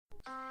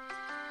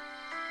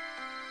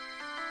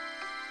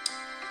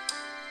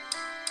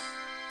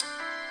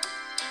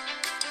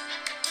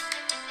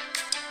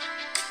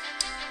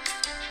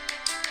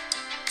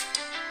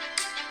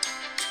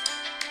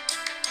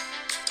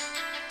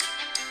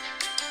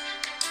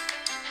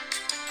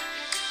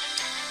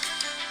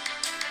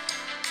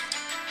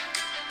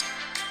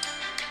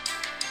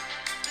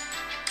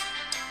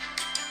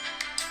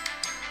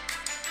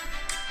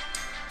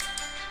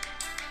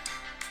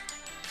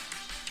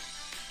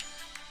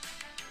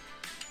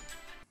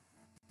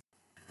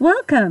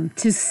Welcome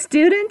to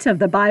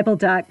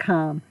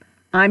studentofthebible.com.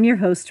 I'm your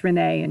host,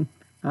 Renee, and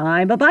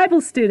I'm a Bible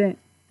student.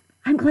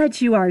 I'm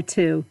glad you are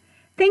too.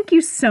 Thank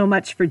you so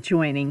much for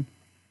joining.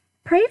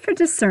 Pray for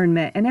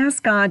discernment and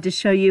ask God to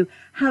show you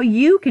how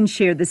you can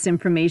share this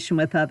information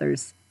with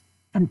others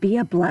and be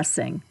a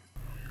blessing.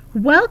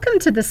 Welcome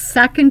to the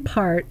second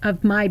part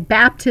of my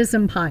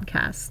baptism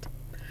podcast.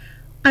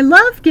 I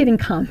love getting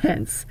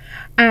comments,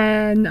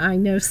 and I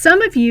know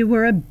some of you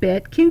were a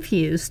bit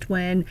confused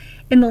when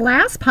in the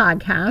last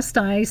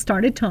podcast I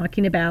started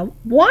talking about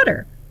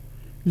water.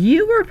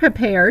 You were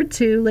prepared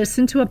to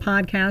listen to a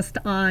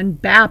podcast on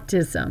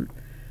baptism.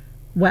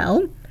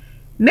 Well,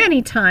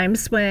 many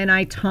times when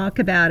I talk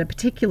about a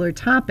particular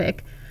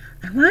topic,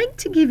 I like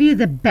to give you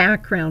the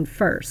background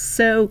first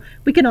so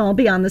we can all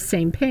be on the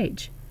same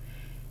page.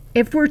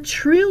 If we're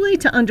truly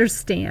to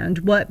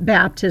understand what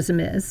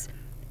baptism is,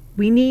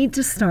 we need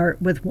to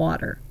start with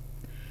water.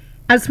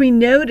 As we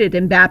noted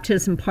in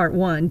Baptism Part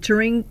 1,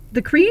 during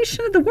the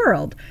creation of the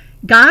world,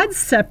 God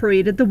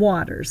separated the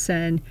waters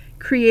and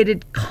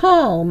created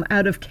calm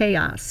out of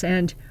chaos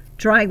and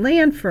dry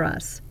land for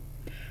us.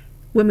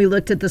 When we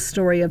looked at the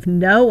story of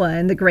Noah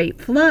and the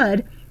great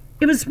flood,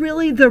 it was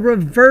really the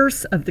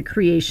reverse of the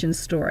creation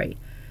story.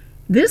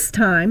 This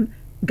time,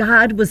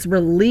 God was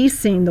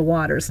releasing the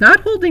waters,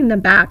 not holding them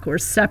back or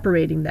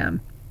separating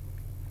them.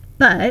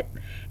 But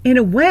in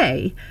a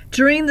way,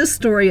 during the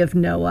story of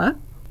Noah,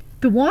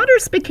 the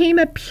waters became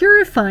a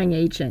purifying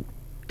agent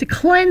to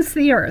cleanse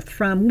the earth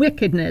from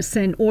wickedness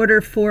in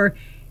order for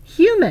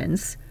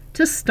humans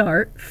to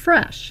start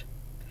fresh.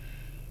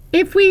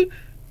 If we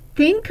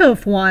think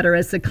of water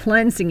as a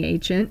cleansing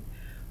agent,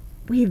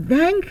 we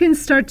then can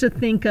start to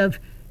think of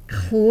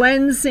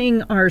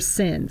cleansing our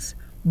sins,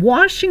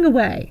 washing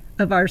away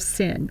of our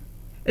sin.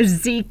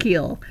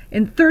 Ezekiel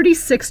in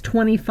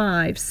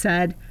 36:25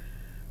 said,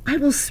 I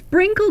will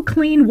sprinkle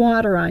clean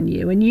water on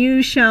you, and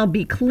you shall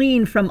be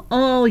clean from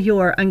all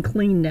your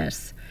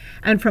uncleanness,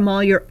 and from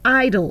all your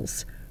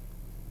idols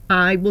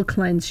I will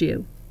cleanse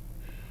you.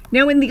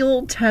 Now in the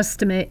Old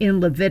Testament, in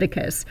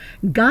Leviticus,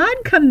 God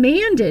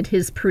commanded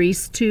his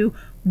priests to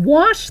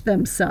wash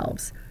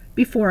themselves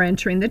before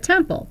entering the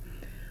temple.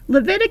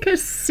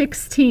 Leviticus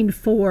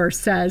 16:4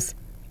 says,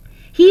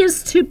 he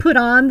is to put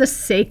on the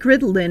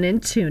sacred linen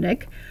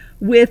tunic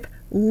with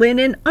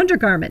linen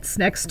undergarments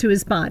next to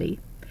his body.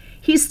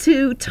 He's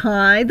to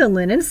tie the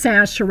linen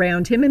sash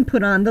around him and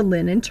put on the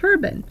linen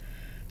turban.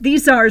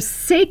 These are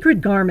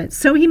sacred garments,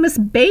 so he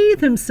must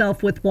bathe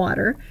himself with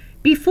water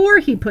before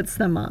he puts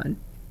them on.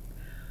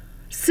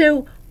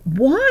 So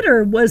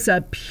water was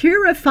a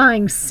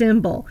purifying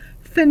symbol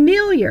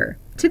familiar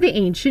to the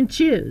ancient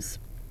Jews.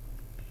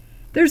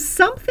 There's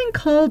something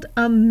called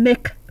a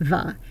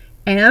mikvah,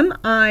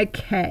 M-I-K-V-A-H.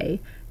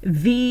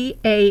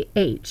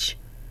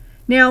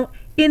 Now,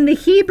 in the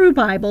Hebrew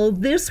Bible,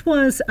 this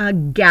was a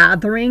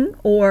gathering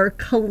or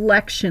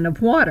collection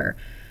of water.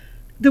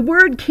 The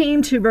word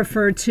came to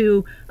refer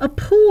to a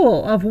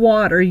pool of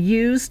water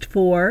used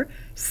for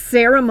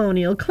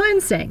ceremonial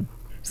cleansing.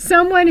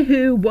 Someone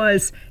who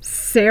was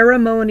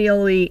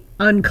ceremonially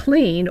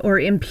unclean or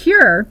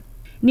impure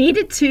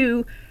needed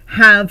to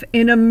have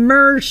an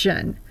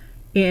immersion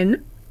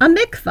in a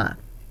mikvah.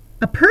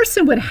 A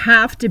person would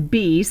have to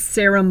be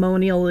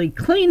ceremonially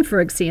clean, for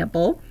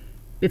example,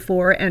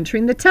 before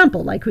entering the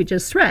temple, like we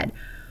just read.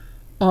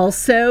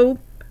 Also,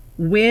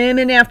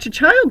 women after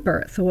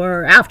childbirth,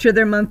 or after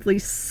their monthly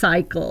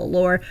cycle,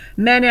 or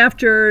men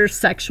after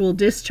sexual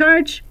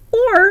discharge,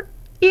 or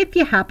if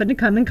you happen to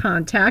come in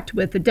contact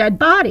with a dead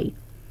body.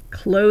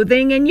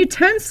 Clothing and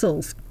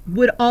utensils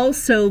would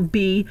also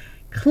be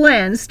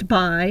cleansed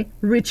by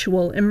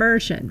ritual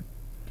immersion.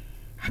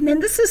 And then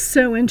this is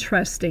so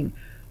interesting.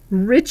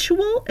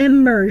 Ritual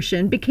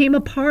immersion became a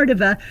part of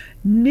a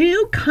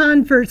new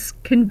convert's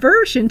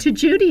conversion to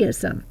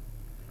Judaism.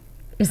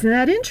 Isn't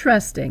that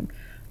interesting?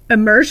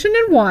 Immersion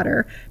in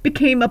water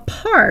became a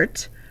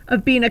part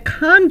of being a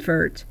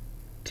convert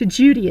to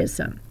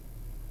Judaism.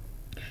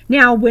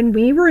 Now, when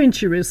we were in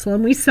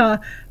Jerusalem, we saw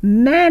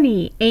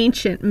many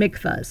ancient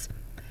mikvahs,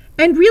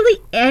 and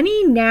really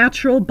any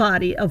natural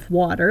body of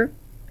water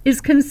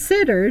is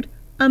considered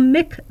a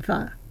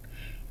mikvah.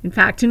 In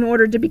fact, in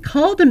order to be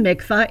called a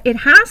mikvah, it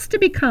has to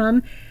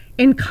become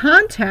in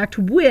contact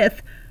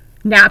with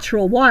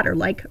natural water,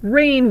 like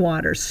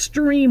rainwater,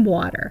 stream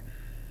water.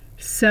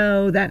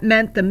 So that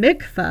meant the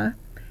mikvah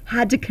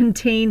had to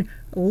contain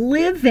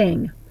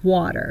living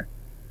water.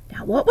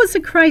 Now, what was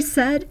it Christ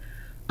said?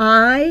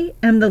 I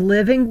am the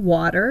living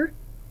water.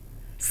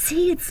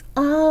 See, it's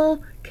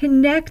all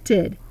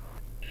connected.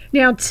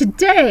 Now,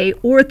 today,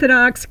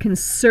 Orthodox,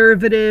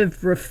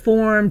 conservative,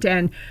 Reformed,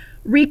 and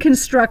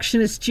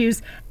Reconstructionist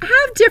Jews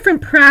have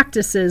different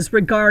practices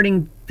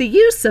regarding the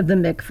use of the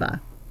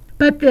mikvah.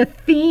 But the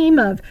theme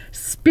of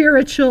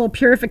spiritual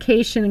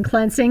purification and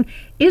cleansing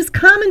is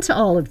common to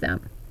all of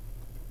them.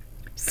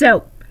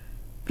 So,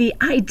 the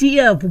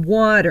idea of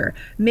water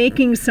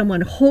making someone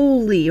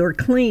holy or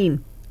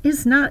clean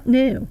is not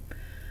new.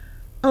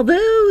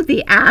 Although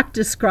the act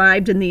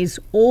described in these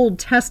Old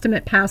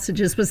Testament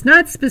passages was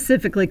not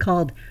specifically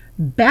called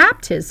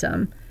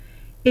baptism,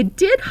 it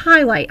did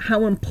highlight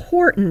how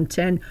important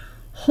and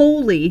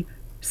holy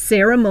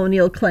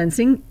ceremonial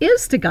cleansing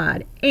is to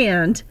God,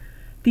 and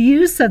the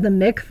use of the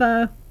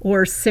mikvah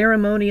or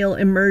ceremonial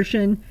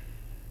immersion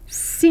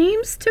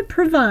seems to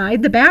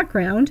provide the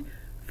background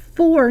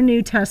for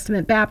New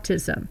Testament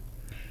baptism.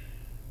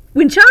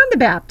 When John the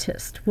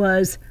Baptist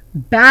was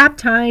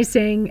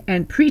baptizing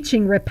and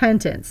preaching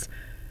repentance,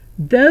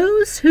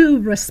 those who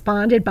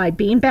responded by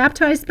being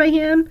baptized by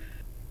him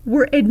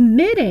were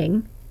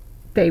admitting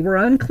they were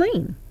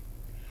unclean.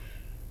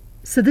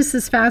 So this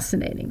is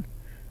fascinating.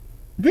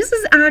 This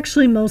is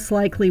actually most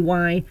likely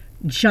why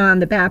John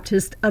the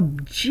Baptist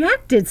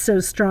objected so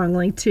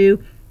strongly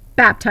to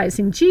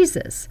baptizing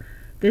Jesus.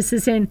 This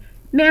is in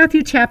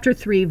Matthew chapter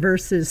 3,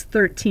 verses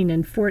 13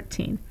 and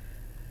 14.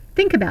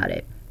 Think about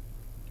it.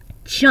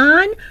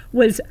 John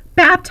was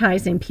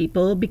baptizing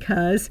people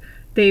because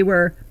they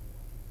were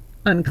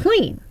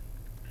unclean.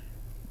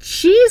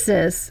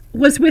 Jesus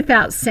was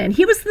without sin.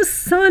 He was the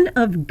Son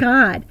of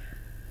God.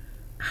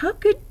 How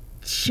could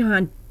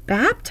John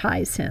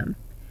baptize him?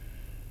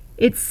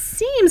 It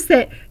seems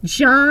that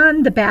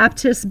John the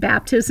Baptist's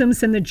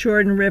baptisms in the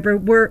Jordan River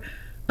were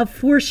a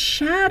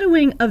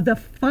foreshadowing of the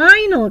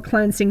final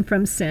cleansing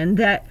from sin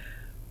that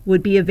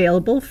would be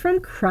available from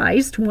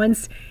Christ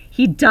once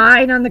he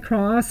died on the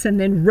cross and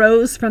then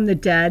rose from the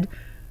dead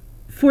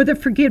for the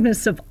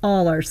forgiveness of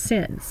all our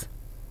sins.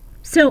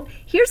 So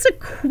here's a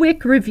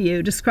quick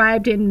review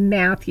described in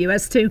Matthew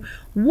as to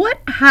what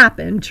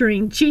happened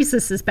during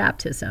Jesus'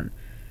 baptism.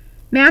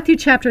 Matthew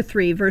chapter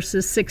 3,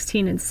 verses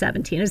 16 and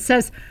 17. It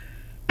says,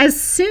 "As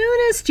soon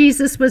as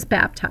Jesus was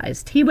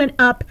baptized, he went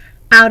up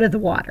out of the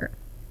water.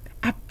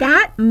 At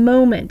that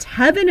moment,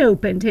 heaven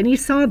opened, and he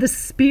saw the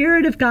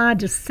Spirit of God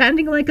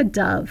descending like a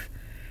dove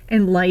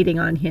and lighting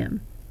on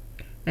him.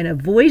 And a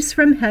voice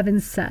from heaven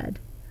said,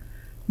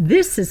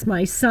 'This is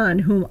my Son,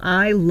 whom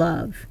I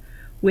love.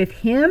 With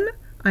him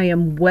I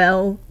am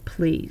well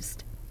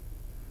pleased.'"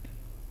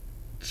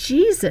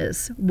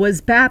 Jesus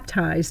was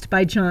baptized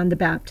by John the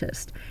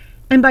Baptist,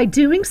 and by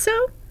doing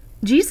so,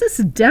 Jesus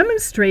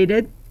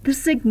demonstrated the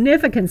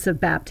significance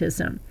of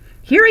baptism.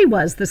 Here he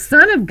was, the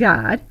Son of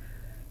God,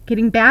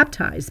 getting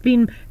baptized,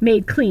 being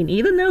made clean,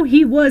 even though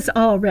he was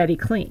already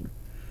clean.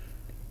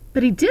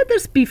 But he did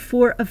this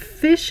before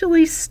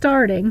officially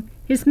starting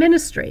his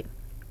ministry.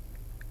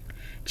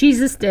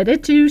 Jesus did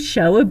it to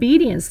show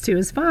obedience to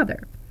his Father.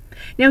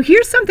 Now,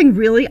 here's something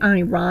really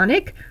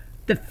ironic.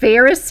 The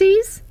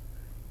Pharisees,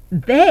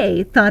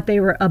 they thought they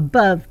were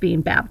above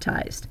being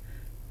baptized.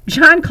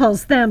 John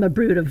calls them a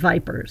brood of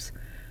vipers.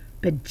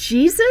 But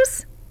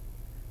Jesus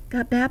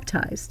got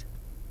baptized.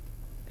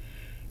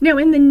 Now,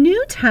 in the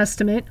New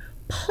Testament,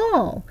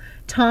 Paul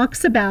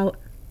talks about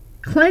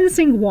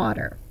cleansing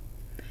water.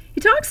 He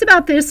talks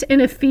about this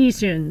in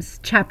Ephesians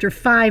chapter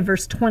 5,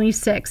 verse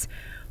 26,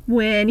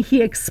 when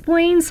he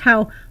explains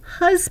how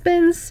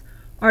husbands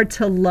are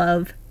to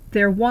love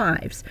their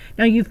wives.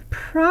 Now, you've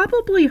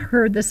probably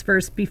heard this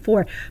verse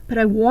before, but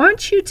I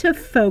want you to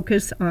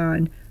focus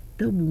on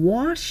the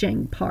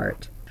washing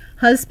part.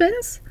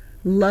 Husbands,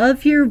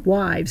 love your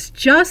wives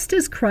just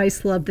as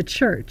Christ loved the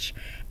church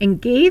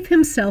and gave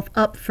himself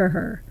up for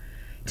her,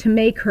 to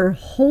make her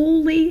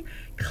holy,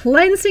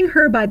 cleansing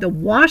her by the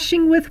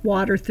washing with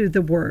water through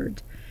the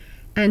word,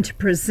 and to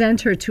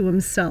present her to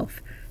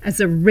himself as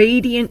a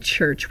radiant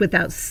church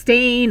without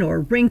stain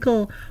or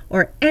wrinkle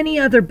or any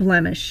other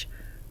blemish,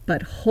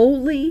 but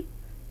holy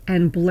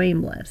and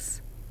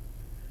blameless.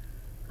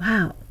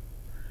 Wow.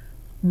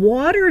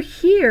 Water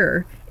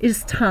here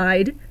is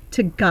tied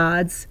to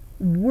God's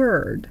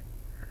word.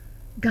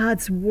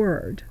 God's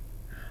word.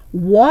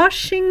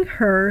 Washing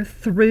her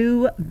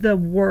through the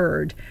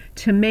word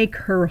to make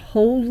her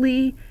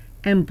holy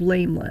and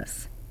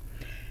blameless.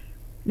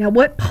 Now,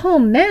 what Paul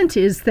meant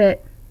is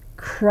that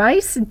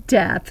Christ's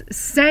death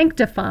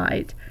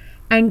sanctified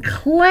and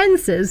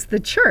cleanses the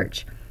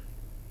church.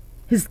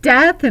 His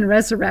death and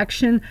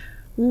resurrection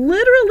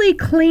literally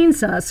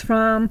cleans us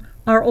from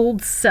our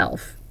old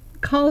self.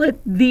 Call it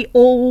the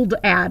old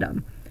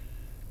Adam.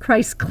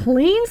 Christ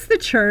cleans the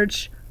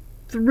church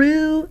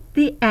through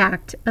the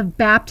act of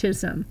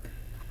baptism.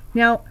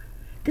 Now,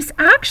 this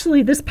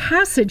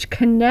passage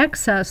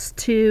connects us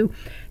to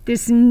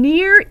this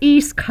Near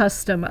East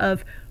custom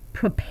of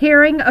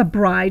preparing a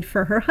bride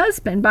for her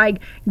husband by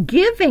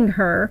giving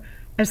her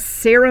a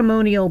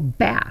ceremonial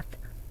bath.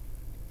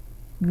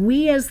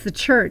 We as the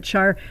church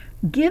are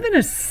given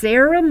a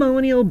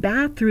ceremonial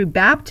bath through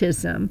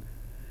baptism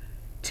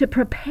to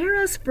prepare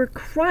us for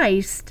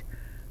Christ,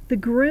 the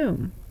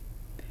groom.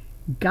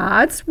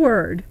 God's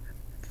word,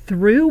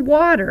 through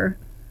water,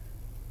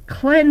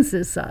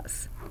 cleanses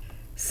us.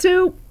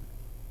 So,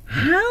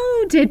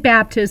 how did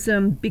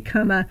baptism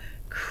become a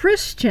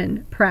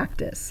Christian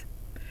practice?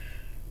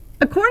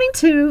 According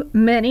to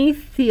many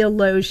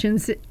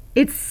theologians,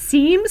 it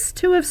seems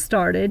to have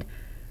started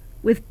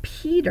with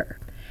Peter.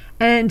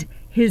 And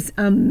his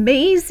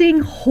amazing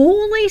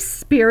Holy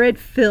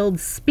Spirit-filled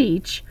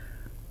speech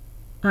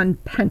on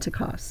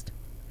Pentecost.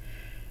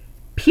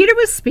 Peter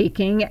was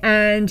speaking,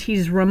 and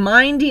he's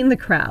reminding the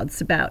crowds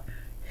about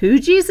who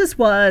Jesus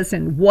was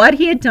and what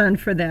he had done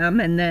for them,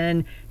 and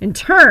then, in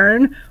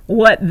turn,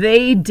 what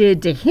they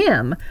did to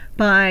him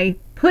by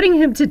putting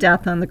him to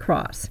death on the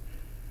cross.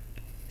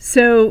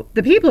 So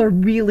the people are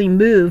really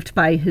moved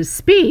by his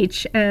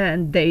speech,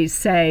 and they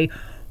say,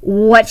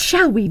 "What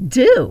shall we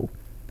do?"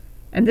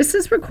 And this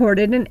is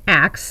recorded in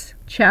Acts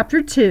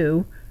chapter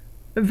 2,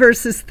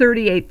 verses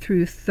 38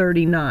 through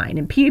 39.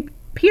 And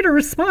Peter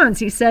responds,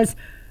 he says,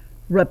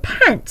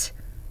 "Repent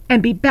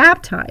and be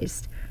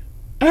baptized,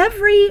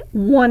 every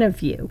one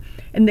of you,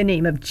 in the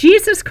name of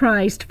Jesus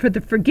Christ for the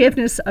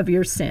forgiveness of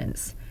your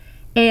sins,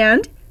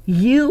 and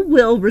you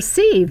will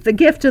receive the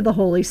gift of the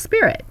Holy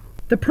Spirit.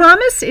 The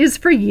promise is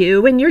for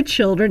you and your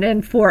children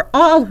and for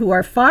all who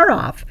are far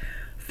off,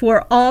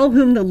 for all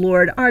whom the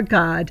Lord our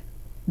God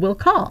will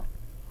call."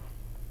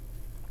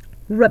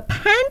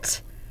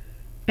 Repent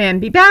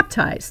and be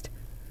baptized.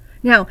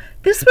 Now,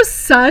 this was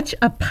such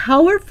a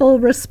powerful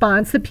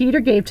response that Peter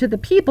gave to the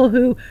people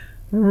who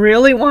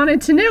really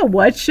wanted to know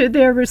what should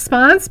their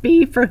response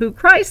be for who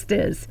Christ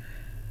is.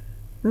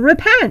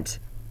 Repent.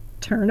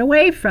 Turn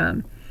away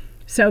from.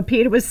 So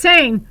Peter was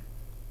saying,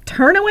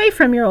 turn away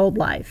from your old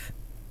life.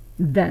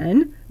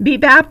 Then be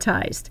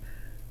baptized.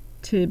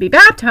 To be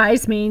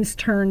baptized means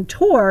turn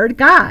toward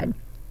God.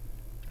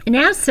 In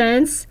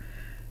essence,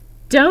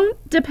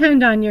 don't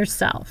depend on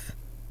yourself.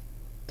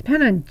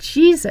 Depend on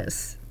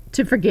Jesus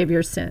to forgive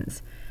your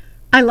sins.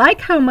 I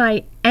like how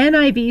my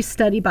NIV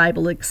Study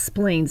Bible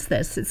explains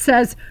this. It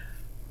says,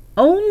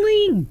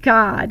 only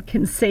God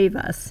can save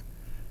us.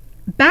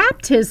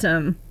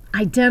 Baptism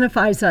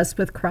identifies us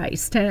with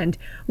Christ and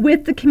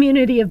with the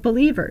community of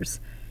believers.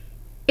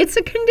 It's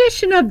a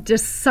condition of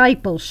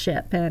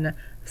discipleship and a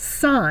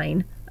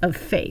sign of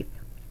faith.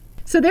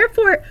 So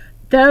therefore,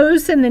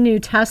 those in the New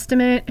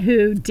Testament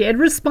who did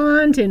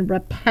respond in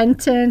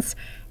repentance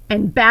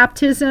and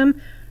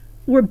baptism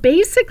were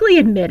basically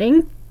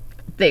admitting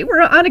they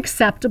were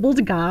unacceptable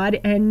to God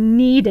and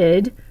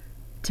needed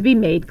to be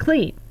made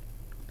clean.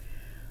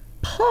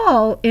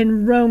 Paul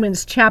in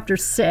Romans chapter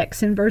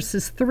 6 in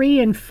verses 3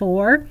 and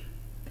 4,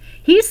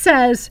 he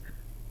says,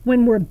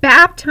 when we're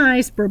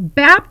baptized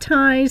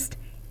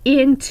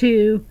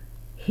into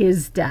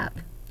his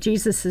death,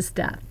 Jesus'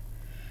 death,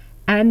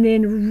 and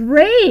then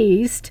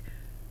raised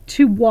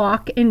to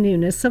walk in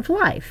newness of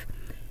life.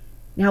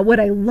 Now, what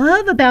I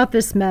love about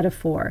this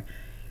metaphor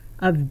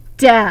of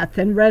death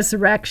and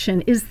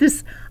resurrection is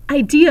this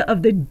idea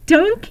of the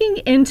dunking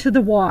into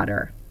the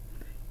water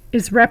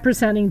is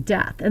representing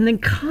death, and then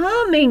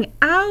coming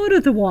out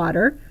of the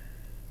water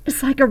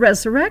is like a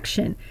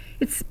resurrection.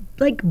 It's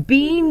like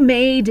being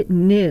made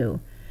new.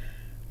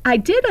 I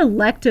did a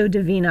Lectio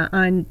Divina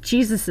on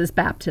Jesus's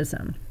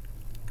baptism.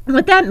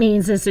 What that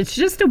means is it's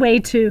just a way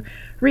to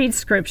read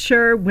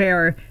scripture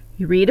where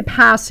you read a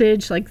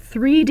passage like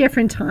 3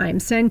 different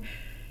times, and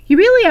you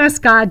really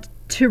ask God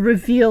to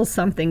reveal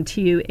something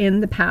to you in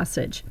the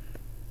passage.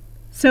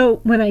 So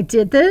when I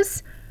did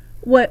this,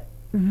 what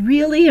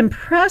really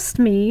impressed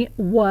me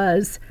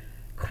was,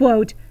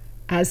 quote,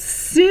 as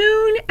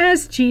soon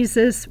as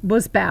Jesus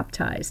was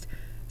baptized.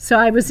 So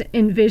I was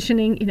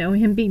envisioning,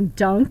 him being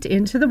dunked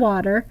into the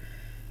water.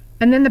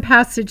 And then the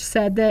passage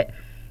said that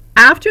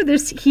after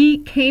this, he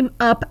came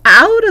up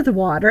out of the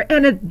water.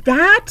 And at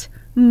that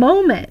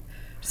moment,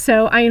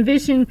 so I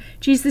envision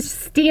Jesus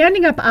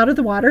standing up out of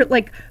the water,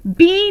 like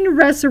being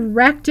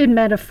resurrected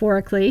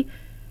metaphorically.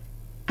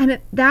 And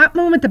at that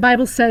moment, the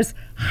Bible says,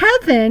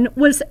 heaven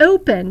was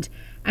opened,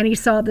 and he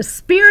saw the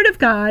Spirit of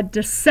God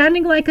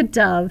descending like a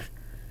dove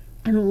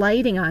and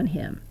lighting on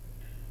him.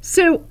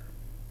 So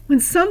when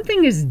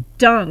something is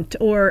dunked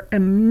or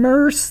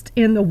immersed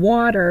in the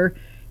water,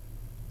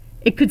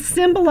 it could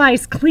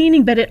symbolize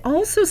cleaning, but it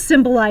also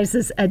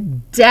symbolizes a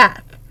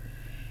death.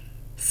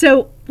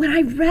 So when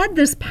I read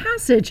this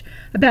passage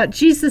about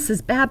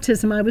Jesus'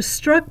 baptism, I was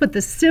struck with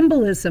the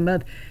symbolism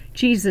of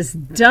Jesus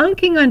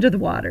dunking under the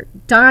water,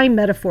 dying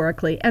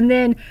metaphorically, and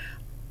then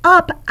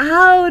up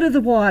out of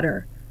the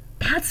water.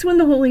 That's when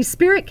the Holy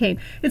Spirit came.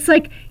 It's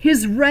like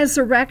his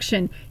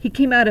resurrection. He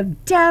came out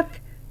of death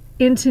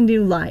into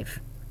new life.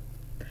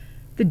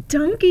 The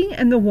dunking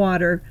in the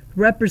water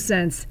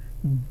represents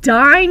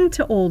dying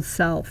to old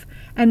self,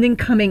 and then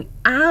coming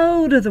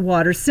out of the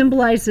water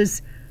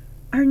symbolizes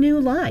our new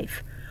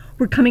life.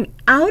 We're coming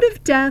out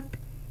of death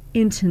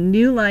into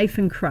new life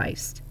in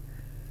Christ.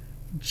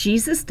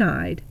 Jesus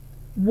died,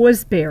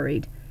 was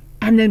buried,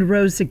 and then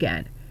rose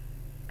again.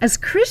 As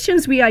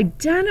Christians, we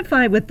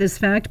identify with this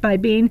fact by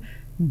being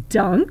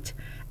dunked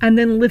and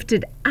then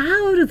lifted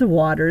out of the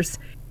waters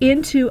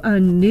into a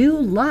new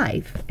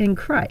life in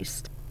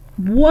Christ.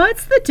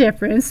 What's the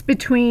difference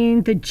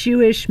between the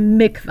Jewish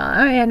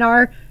mikvah and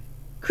our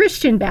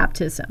Christian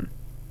baptism?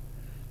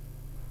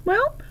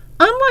 Well,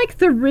 unlike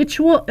the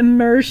ritual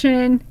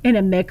immersion in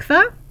a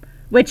mikvah,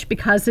 which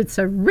because it's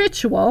a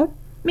ritual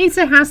means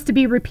it has to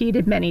be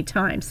repeated many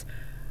times,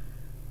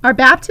 Our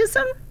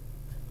baptism?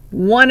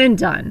 One and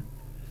done.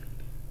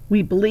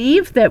 We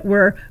believe that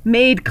we're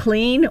made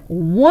clean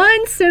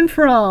once and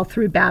for all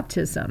through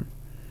baptism.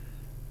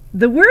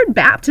 The word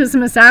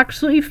baptism is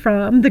actually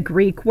from the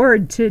Greek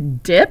word to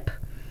dip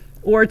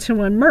or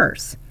to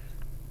immerse.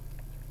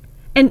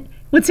 And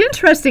what's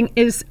interesting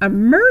is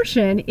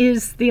immersion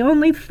is the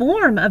only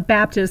form of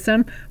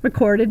baptism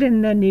recorded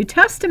in the New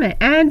Testament,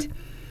 and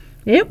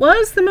it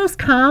was the most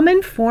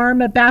common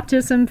form of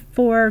baptism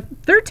for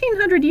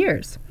 1,300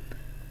 years.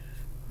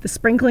 The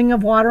sprinkling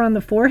of water on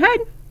the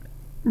forehead,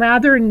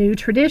 rather a new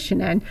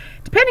tradition. And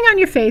depending on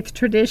your faith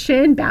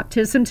tradition,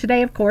 baptism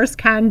today, of course,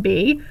 can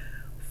be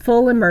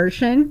full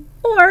immersion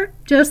or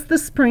just the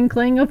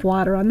sprinkling of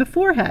water on the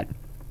forehead.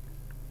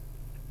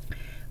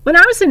 When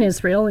I was in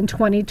Israel in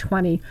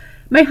 2020,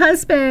 my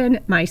husband,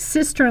 my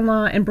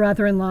sister-in-law, and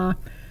brother-in-law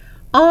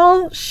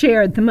all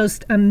shared the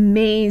most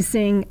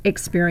amazing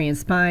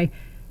experience by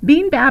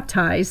being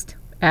baptized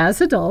as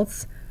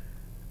adults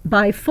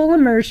by full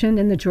immersion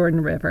in the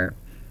Jordan River.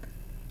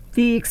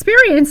 The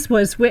experience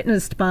was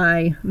witnessed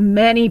by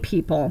many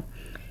people,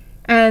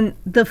 and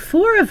the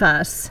four of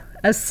us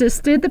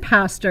assisted the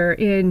pastor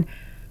in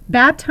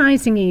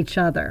baptizing each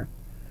other.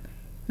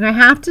 And I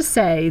have to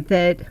say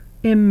that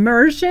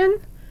immersion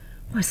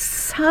was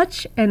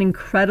such an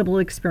incredible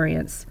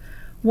experience,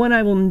 one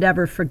I will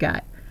never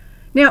forget.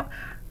 Now,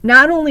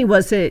 not only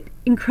was it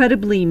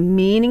incredibly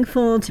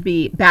meaningful to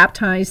be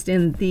baptized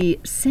in the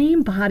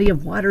same body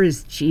of water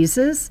as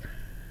Jesus,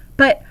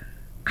 but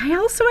I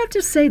also have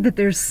to say that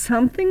there's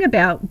something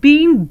about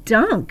being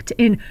dunked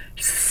in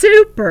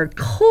super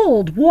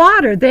cold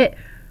water that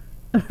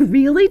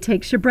really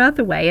takes your breath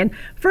away. And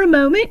for a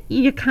moment,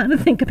 you kind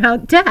of think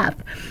about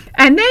death.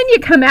 And then you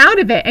come out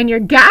of it and you're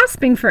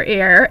gasping for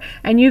air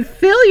and you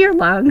fill your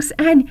lungs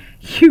and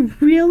you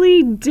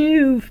really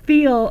do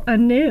feel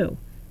anew.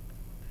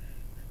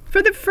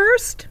 For the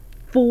first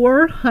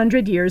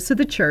 400 years of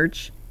the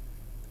church,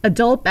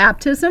 adult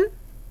baptism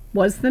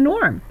was the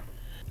norm.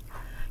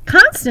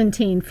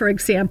 Constantine, for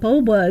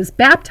example, was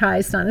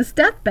baptized on his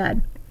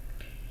deathbed.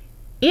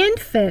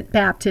 Infant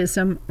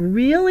baptism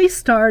really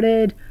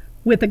started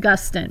with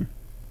Augustine.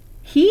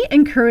 He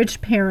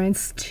encouraged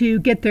parents to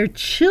get their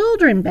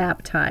children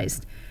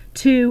baptized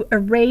to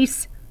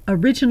erase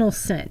original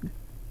sin.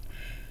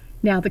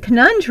 Now, the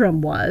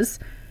conundrum was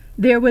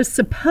there was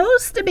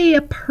supposed to be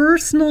a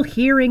personal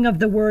hearing of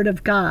the Word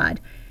of God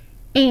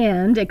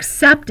and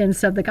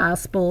acceptance of the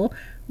gospel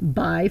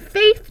by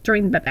faith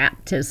during the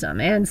baptism.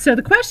 And so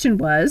the question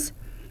was,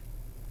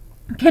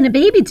 can a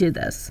baby do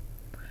this?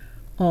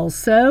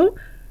 Also,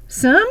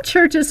 some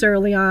churches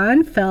early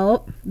on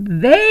felt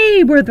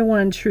they were the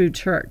one true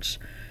church.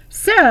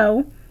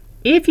 So,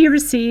 if you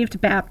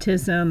received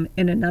baptism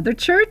in another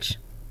church,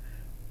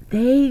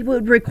 they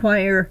would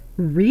require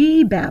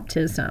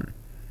rebaptism.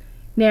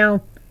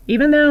 Now,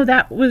 even though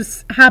that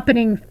was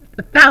happening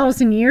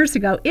 1,000 years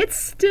ago, it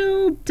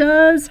still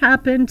does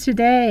happen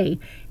today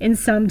in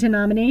some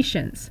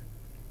denominations.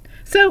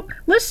 So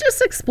let's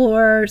just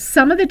explore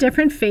some of the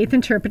different faith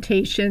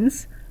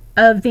interpretations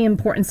of the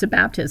importance of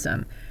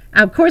baptism.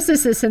 Now, of course,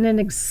 this isn't an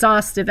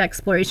exhaustive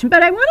exploration,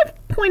 but I want to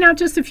point out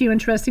just a few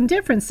interesting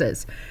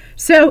differences.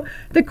 So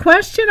the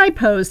question I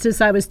posed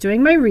as I was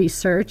doing my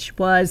research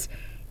was,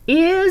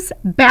 is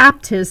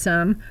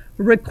baptism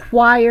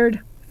required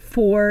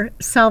for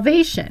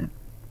salvation?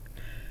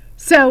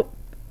 So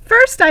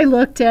first, I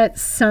looked at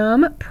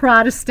some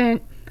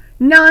Protestant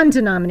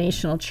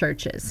non-denominational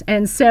churches.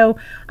 And so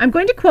I'm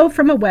going to quote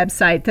from a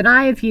website that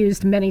I have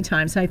used many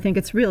times. I think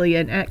it's really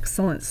an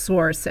excellent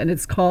source, and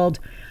it's called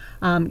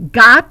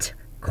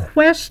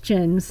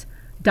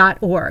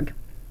gotquestions.org.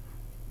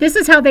 This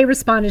is how they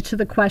responded to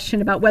the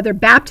question about whether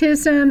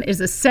baptism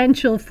is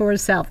essential for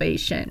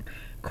salvation.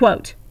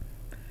 Quote,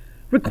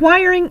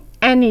 requiring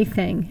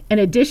anything in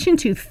addition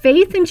to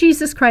faith in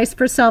Jesus Christ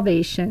for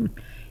salvation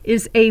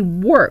is a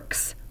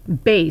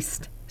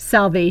works-based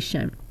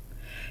salvation.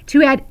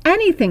 To add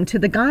anything to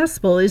the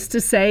gospel is to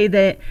say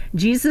that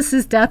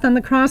Jesus' death on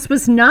the cross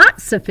was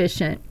not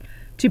sufficient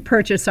to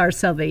purchase our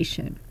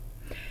salvation.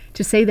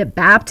 To say that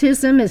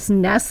baptism is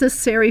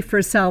necessary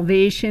for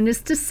salvation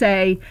is to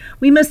say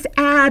we must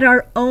add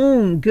our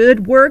own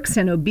good works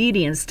and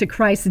obedience to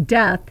Christ's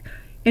death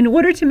in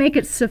order to make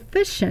it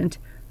sufficient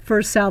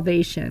for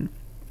salvation.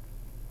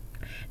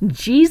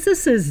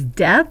 Jesus'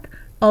 death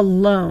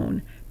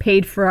alone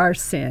paid for our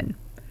sin.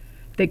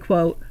 They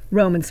quote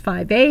Romans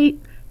 5:8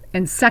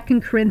 and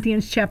 2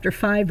 Corinthians chapter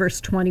 5,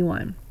 verse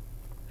 21.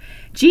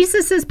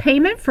 Jesus'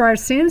 payment for our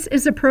sins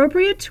is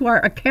appropriate to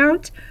our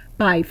account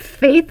by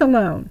faith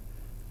alone.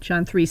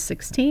 John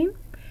 3:16,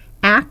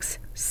 Acts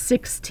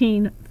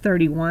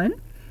 16:31,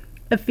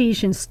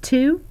 Ephesians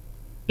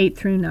 2:8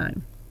 through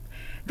 9.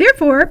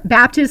 Therefore,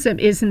 baptism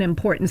is an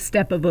important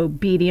step of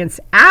obedience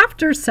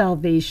after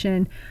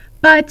salvation,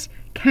 but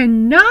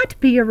cannot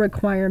be a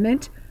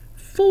requirement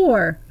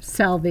for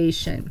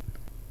salvation.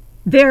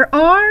 There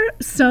are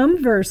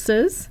some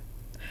verses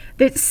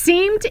that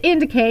seem to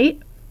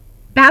indicate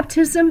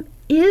baptism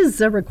is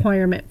a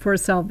requirement for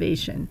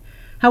salvation.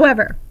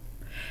 However,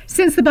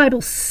 Since the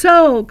Bible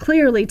so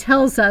clearly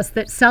tells us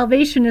that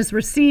salvation is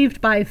received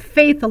by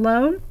faith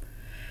alone,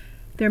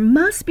 there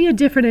must be a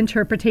different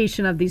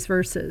interpretation of these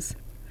verses.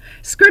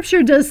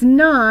 Scripture does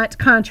not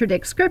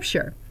contradict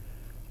Scripture.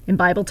 In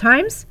Bible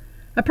times,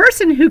 a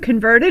person who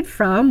converted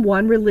from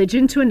one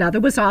religion to another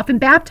was often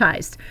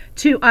baptized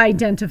to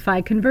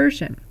identify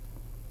conversion.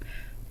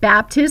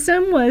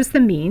 Baptism was the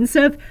means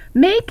of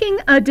making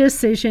a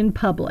decision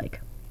public.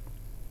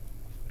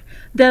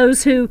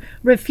 Those who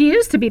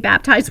refused to be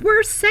baptized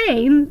were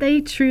saying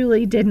they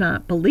truly did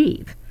not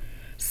believe.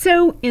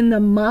 So, in the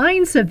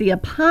minds of the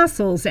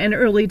apostles and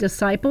early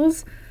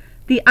disciples,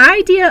 the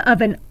idea of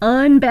an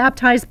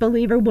unbaptized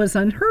believer was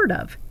unheard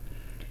of.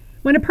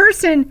 When a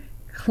person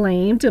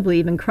claimed to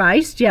believe in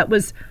Christ, yet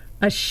was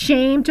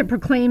ashamed to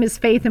proclaim his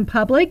faith in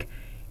public,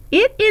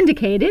 it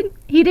indicated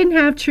he didn't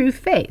have true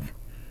faith.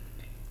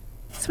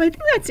 So I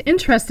think that's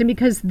interesting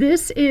because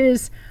this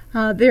is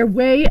their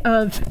way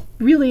of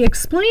really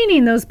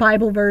explaining those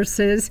Bible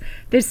verses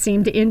that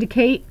seem to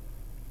indicate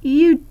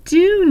you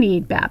do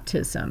need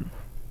baptism.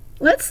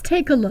 Let's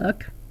take a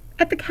look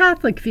at the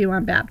Catholic view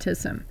on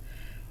baptism.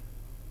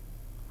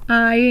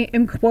 I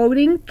am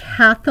quoting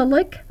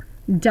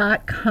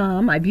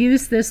Catholic.com. I've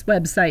used this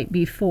website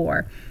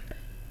before.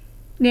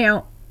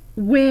 Now,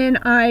 when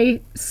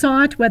I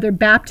sought whether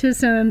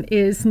baptism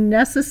is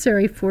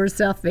necessary for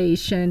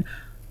salvation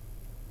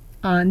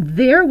on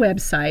their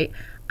website,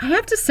 I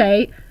have to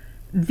say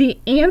the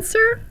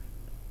answer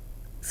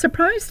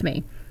surprised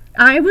me.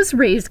 I was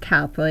raised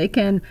Catholic,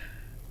 and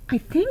I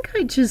think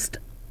I just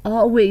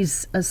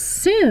always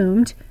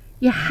assumed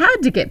you had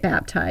to get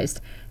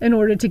baptized in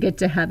order to get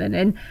to heaven.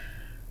 And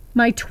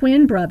my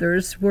twin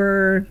brothers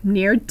were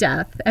near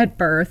death at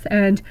birth,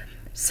 and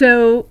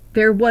so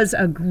there was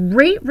a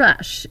great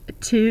rush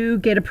to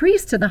get a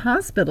priest to the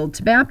hospital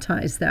to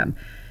baptize them.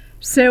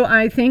 So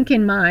I think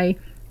in my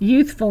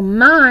youthful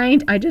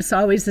mind, I just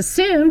always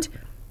assumed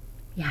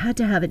you had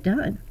to have it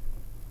done.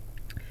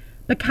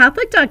 But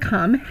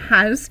Catholic.com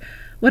has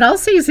what I'll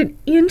say is an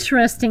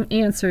interesting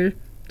answer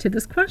to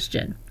this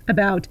question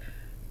about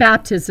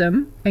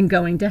baptism and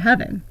going to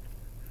heaven.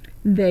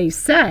 They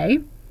say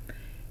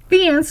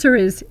the answer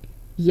is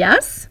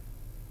yes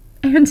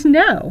and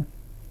no.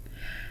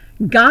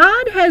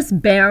 God has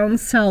bound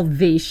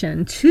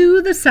salvation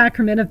to the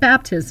sacrament of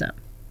baptism,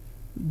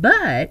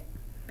 but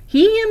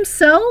he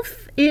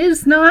himself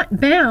is not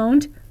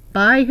bound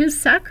by his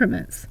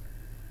sacraments.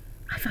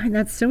 I find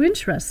that so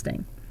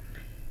interesting.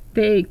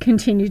 They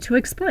continue to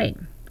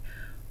explain.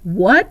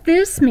 What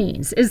this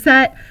means is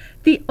that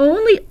the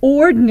only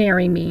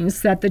ordinary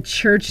means that the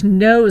Church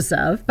knows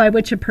of by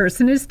which a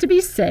person is to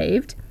be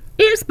saved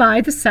is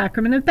by the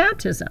sacrament of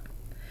baptism.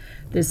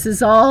 This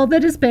is all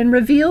that has been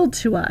revealed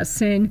to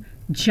us in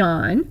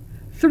John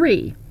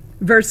 3,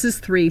 verses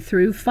 3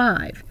 through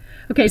 5.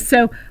 Okay,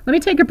 so let me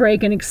take a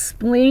break and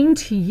explain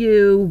to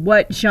you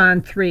what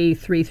John 3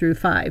 through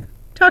 5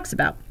 talks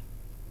about.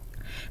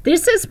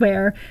 This is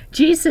where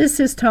Jesus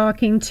is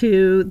talking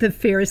to the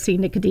Pharisee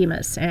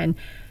Nicodemus, and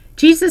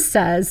Jesus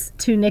says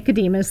to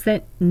Nicodemus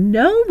that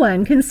no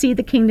one can see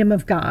the kingdom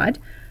of God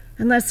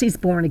unless he's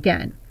born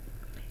again.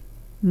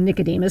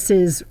 Nicodemus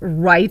is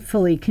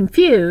rightfully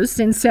confused,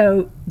 and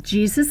so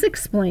Jesus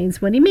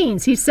explains what he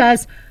means. He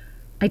says,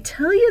 I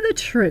tell you the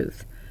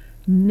truth,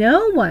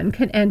 no one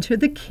can enter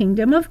the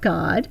kingdom of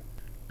God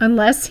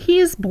unless he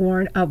is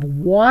born of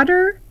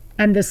water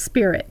and the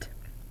Spirit.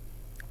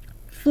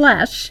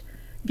 Flesh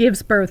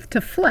gives birth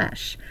to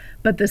flesh,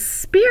 but the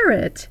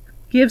Spirit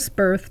gives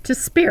birth to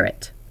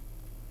spirit.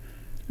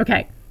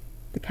 Okay,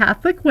 the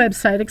Catholic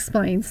website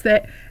explains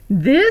that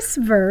this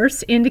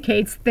verse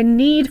indicates the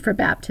need for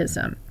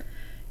baptism.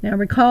 Now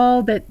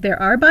recall that there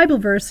are Bible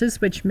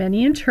verses which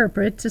many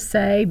interpret to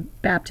say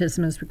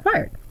baptism is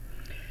required.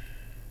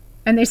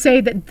 And they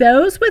say that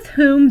those with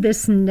whom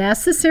this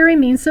necessary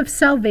means of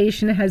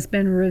salvation has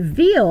been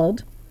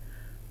revealed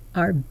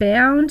are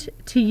bound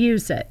to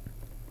use it.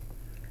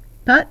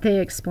 But, they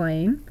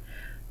explain,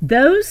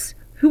 those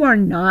who are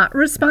not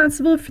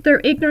responsible for their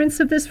ignorance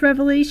of this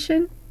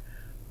revelation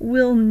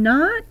will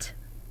not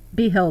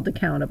be held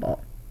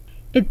accountable.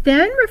 It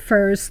then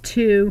refers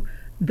to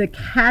the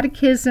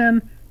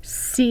Catechism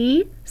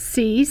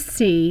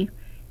CCC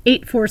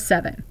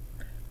 847,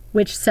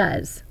 which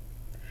says,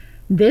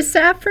 this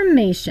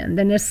affirmation,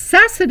 the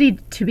necessity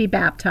to be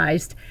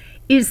baptized,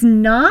 is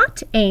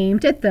not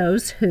aimed at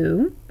those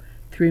who,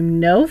 through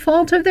no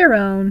fault of their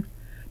own,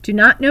 do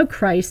not know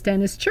Christ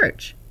and his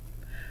church.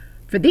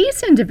 For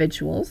these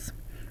individuals,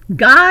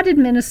 God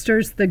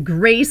administers the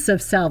grace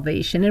of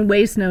salvation in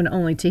ways known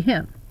only to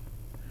him.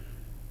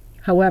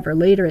 However,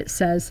 later it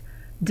says,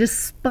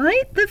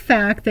 despite the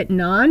fact that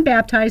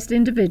non-baptized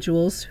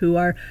individuals who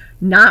are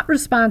not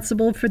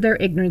responsible for their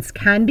ignorance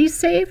can be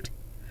saved,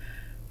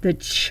 the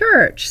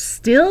church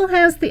still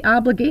has the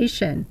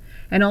obligation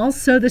and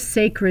also the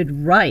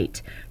sacred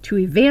right to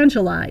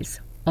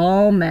evangelize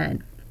all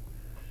men.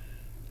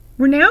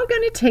 We're now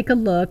going to take a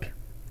look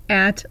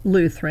at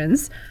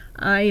Lutherans.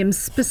 I am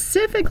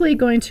specifically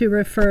going to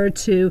refer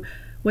to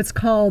what's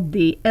called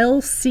the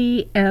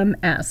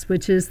LCMS,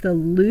 which is the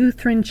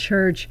Lutheran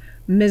Church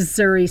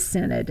Missouri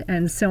Synod.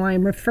 And so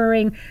I'm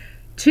referring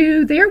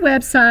to their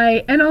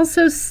website and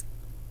also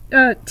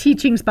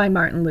teachings by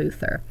Martin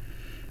Luther.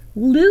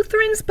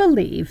 Lutherans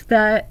believe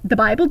that the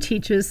Bible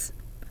teaches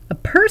a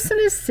person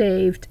is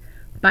saved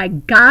by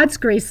God's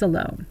grace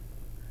alone,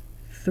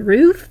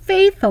 through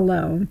faith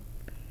alone,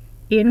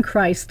 in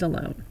Christ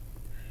alone.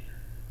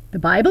 The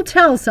Bible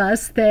tells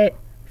us that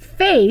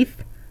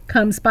faith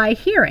comes by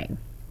hearing.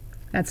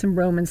 That's in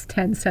Romans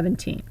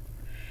 10:17.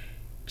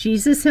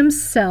 Jesus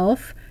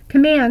himself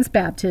commands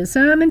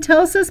baptism and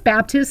tells us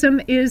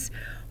baptism is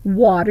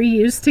water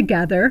used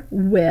together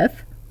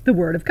with the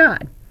Word of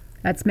God.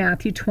 That's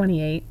Matthew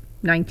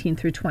 28:19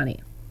 through 20.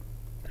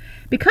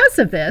 Because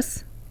of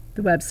this,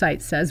 the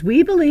website says,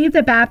 we believe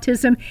that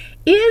baptism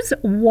is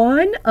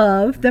one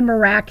of the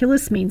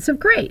miraculous means of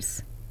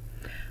grace.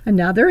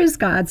 Another is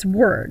God's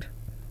Word,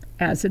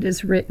 as it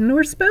is written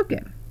or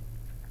spoken,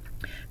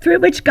 through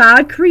which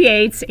God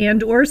creates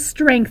and or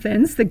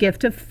strengthens the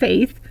gift of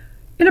faith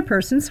in a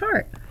person's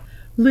heart.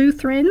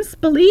 Lutherans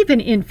believe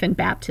in infant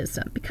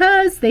baptism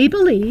because they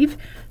believe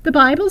the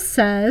Bible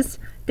says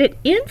that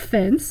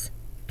infants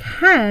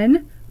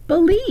can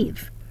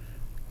believe.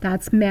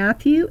 That's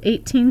Matthew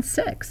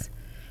 18:6.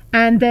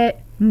 And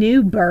that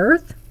new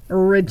birth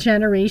or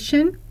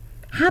regeneration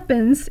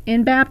happens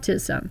in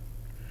baptism.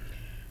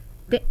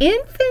 The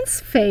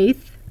infant's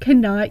faith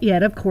cannot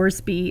yet, of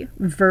course, be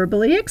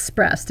verbally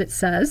expressed, it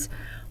says,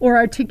 or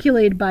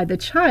articulated by the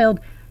child,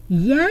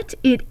 yet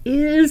it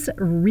is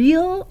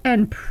real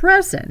and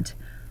present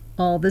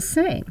all the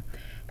same.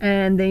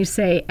 And they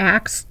say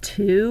Acts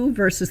 2,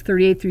 verses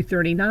 38 through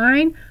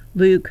 39,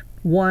 Luke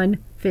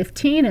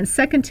 1:15, and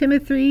 2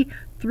 Timothy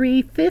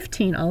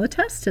 3:15 all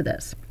attest to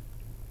this.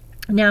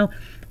 Now,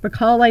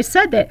 recall I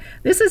said that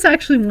this is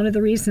actually one of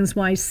the reasons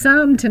why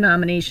some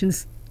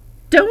denominations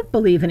don't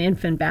believe in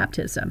infant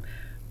baptism.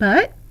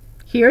 But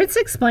here it's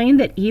explained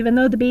that even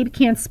though the baby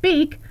can't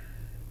speak,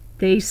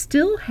 they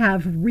still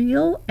have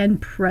real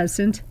and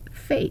present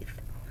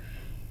faith.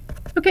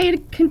 Okay,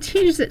 it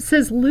continues. It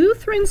says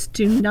Lutherans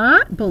do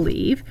not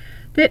believe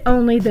that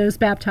only those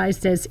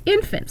baptized as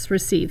infants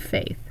receive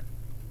faith.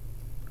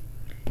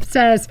 It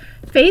says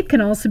faith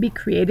can also be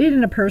created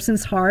in a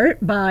person's heart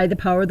by the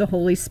power of the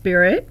Holy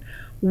Spirit,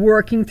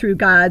 working through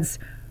God's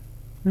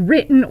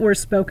written or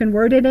spoken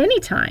word at any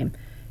time.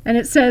 And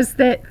it says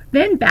that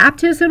then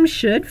baptism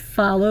should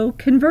follow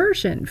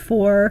conversion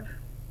for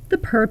the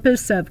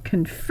purpose of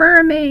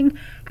confirming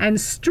and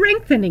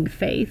strengthening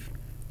faith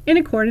in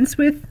accordance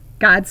with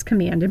God's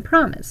command and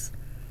promise.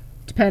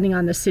 Depending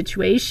on the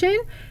situation,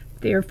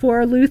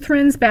 therefore,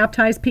 Lutherans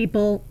baptize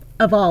people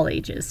of all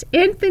ages,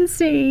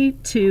 infancy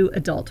to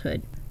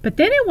adulthood. But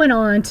then it went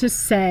on to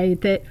say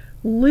that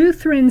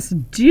Lutherans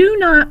do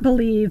not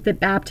believe that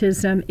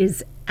baptism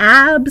is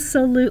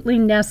absolutely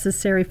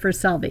necessary for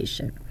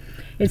salvation.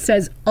 It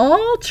says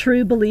all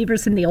true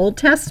believers in the Old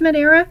Testament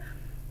era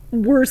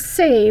were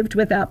saved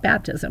without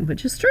baptism,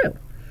 which is true.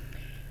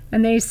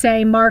 And they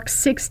say Mark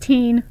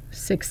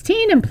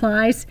 16:16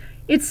 implies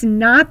it's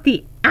not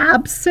the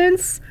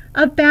absence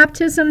of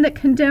baptism that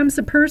condemns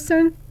a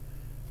person,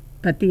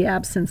 but the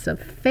absence of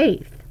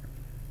faith.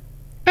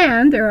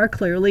 And there are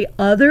clearly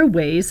other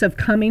ways of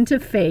coming to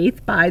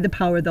faith by the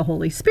power of the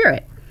Holy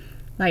Spirit,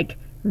 like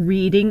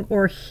reading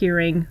or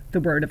hearing the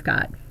Word of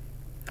God.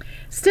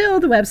 Still,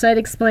 the website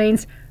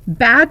explains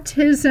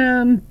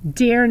baptism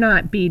dare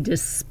not be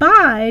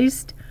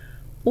despised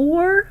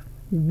or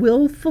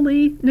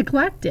willfully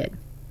neglected,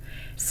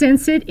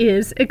 since it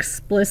is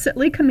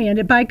explicitly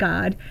commanded by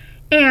God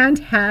and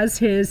has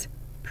His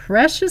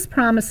precious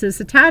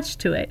promises attached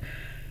to it.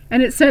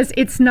 And it says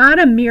it's not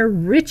a mere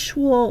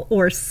ritual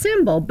or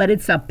symbol, but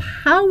it's a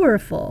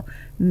powerful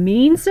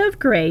means of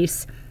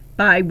grace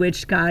by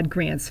which God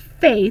grants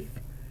faith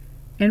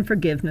and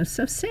forgiveness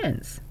of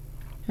sins.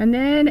 And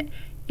then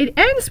it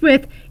ends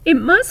with, it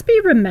must be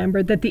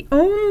remembered that the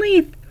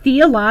only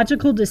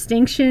theological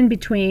distinction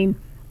between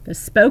the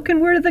spoken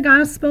word of the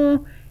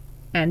gospel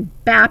and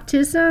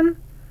baptism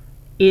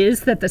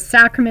is that the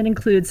sacrament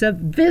includes a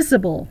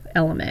visible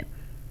element.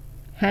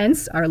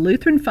 Hence, our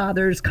Lutheran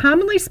fathers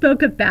commonly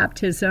spoke of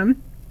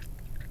baptism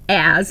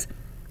as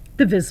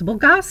the visible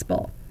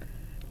gospel.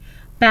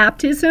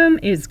 Baptism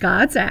is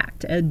God's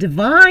act, a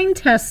divine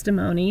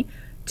testimony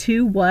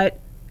to what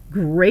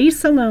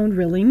grace alone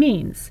really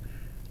means,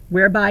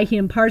 whereby He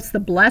imparts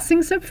the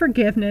blessings of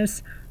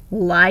forgiveness,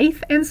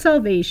 life, and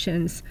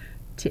salvations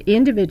to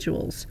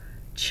individuals,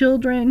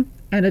 children,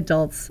 and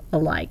adults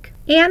alike.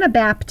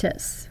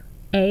 Anabaptists,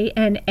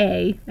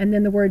 A-N-A, and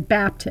then the word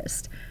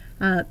Baptist.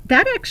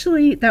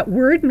 That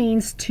word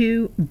means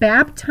to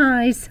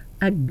baptize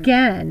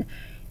again.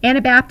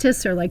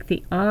 Anabaptists are like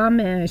the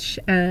Amish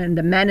and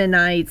the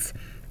Mennonites,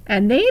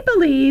 and they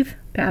believe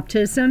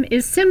baptism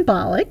is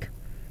symbolic,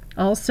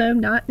 also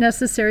not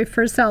necessary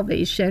for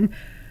salvation,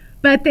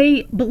 but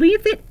they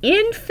believe that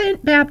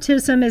infant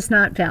baptism is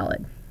not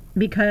valid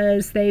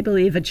because they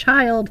believe a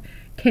child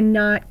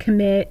cannot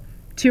commit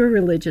to a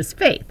religious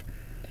faith.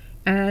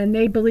 And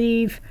they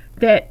believe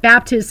that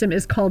baptism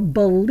is called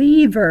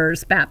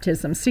believer's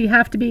baptism. So you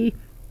have to be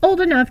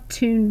old enough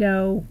to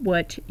know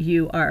what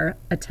you are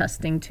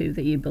attesting to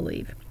that you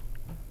believe.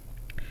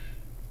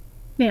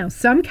 Now,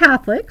 some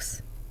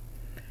Catholics,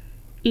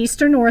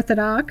 Eastern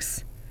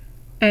Orthodox,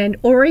 and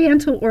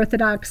Oriental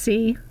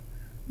Orthodoxy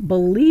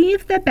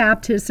believe that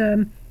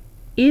baptism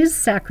is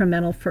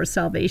sacramental for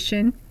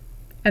salvation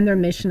and the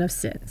remission of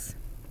sins.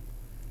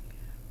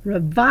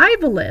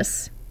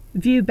 Revivalists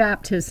view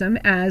baptism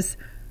as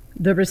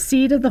the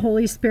receipt of the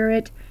Holy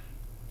Spirit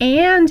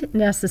and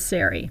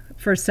necessary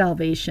for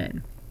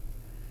salvation.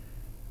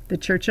 The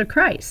Church of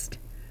Christ,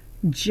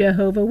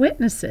 Jehovah's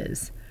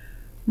Witnesses,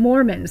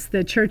 Mormons,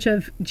 the Church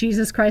of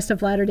Jesus Christ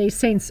of Latter-day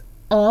Saints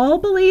all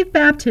believe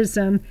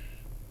baptism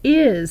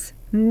is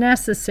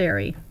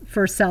necessary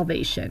for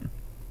salvation.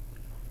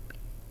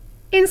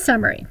 In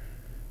summary,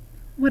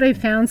 what I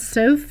found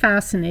so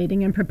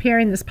fascinating in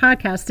preparing this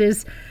podcast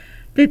is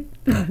that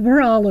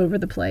we're all over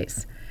the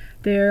place.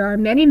 There are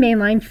many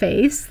mainline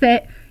faiths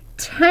that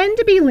tend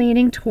to be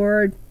leaning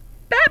toward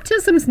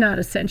baptism's not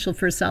essential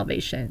for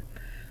salvation.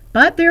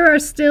 But there are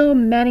still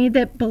many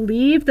that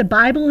believe the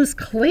Bible is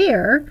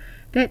clear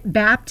that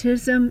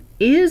baptism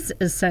is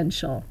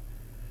essential.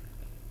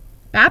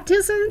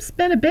 Baptism's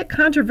been a bit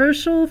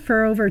controversial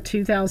for over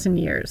 2,000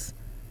 years.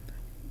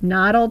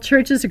 Not all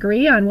churches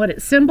agree on what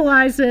it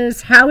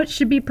symbolizes, how it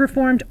should be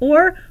performed,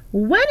 or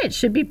when it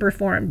should be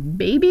performed,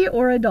 baby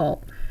or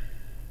adult.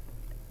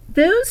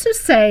 Those who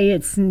say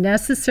it's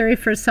necessary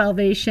for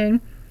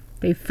salvation,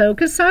 they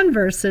focus on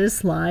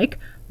verses like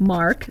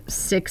Mark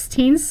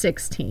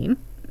 16:16.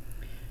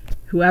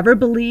 Whoever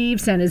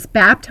believes and is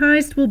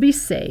baptized will be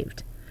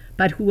saved,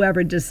 but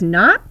whoever does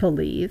not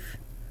believe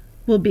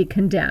will be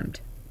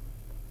condemned.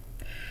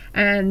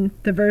 And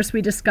the verse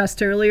we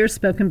discussed earlier,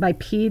 spoken by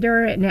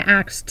Peter in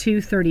Acts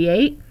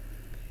 2:38,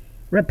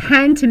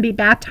 repent and be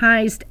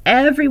baptized,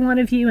 every one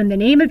of you, in the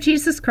name of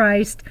Jesus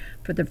Christ,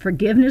 for the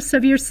forgiveness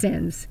of your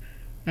sins,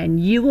 and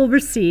you will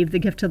receive the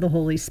gift of the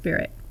Holy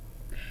Spirit.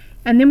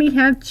 And then we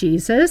have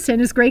Jesus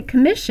and his great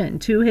commission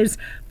to his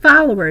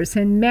followers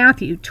in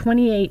Matthew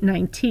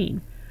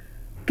 28:19.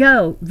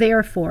 Go,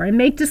 therefore, and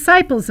make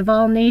disciples of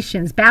all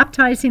nations,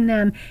 baptizing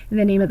them in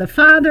the name of the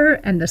Father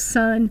and the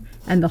Son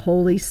and the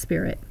Holy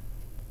Spirit.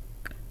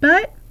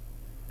 But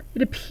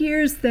it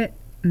appears that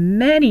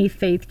many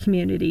faith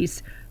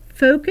communities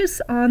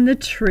focus on the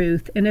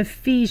truth in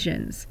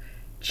Ephesians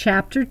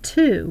chapter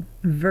 2,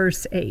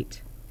 verse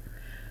 8.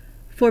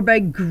 For by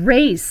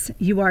grace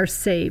you are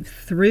saved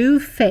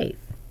through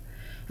faith,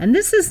 and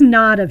this is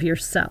not of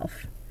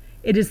yourself.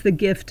 It is the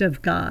gift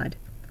of God,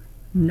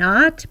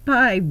 not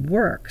by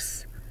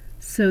works,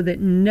 so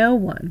that no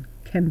one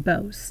can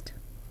boast.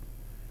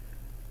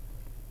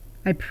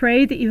 I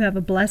pray that you have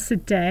a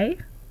blessed day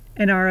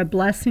and are a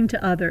blessing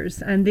to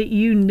others, and that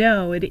you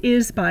know it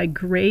is by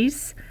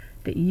grace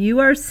that you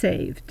are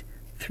saved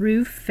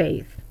through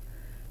faith,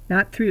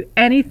 not through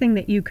anything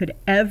that you could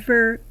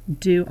ever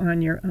do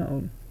on your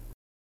own.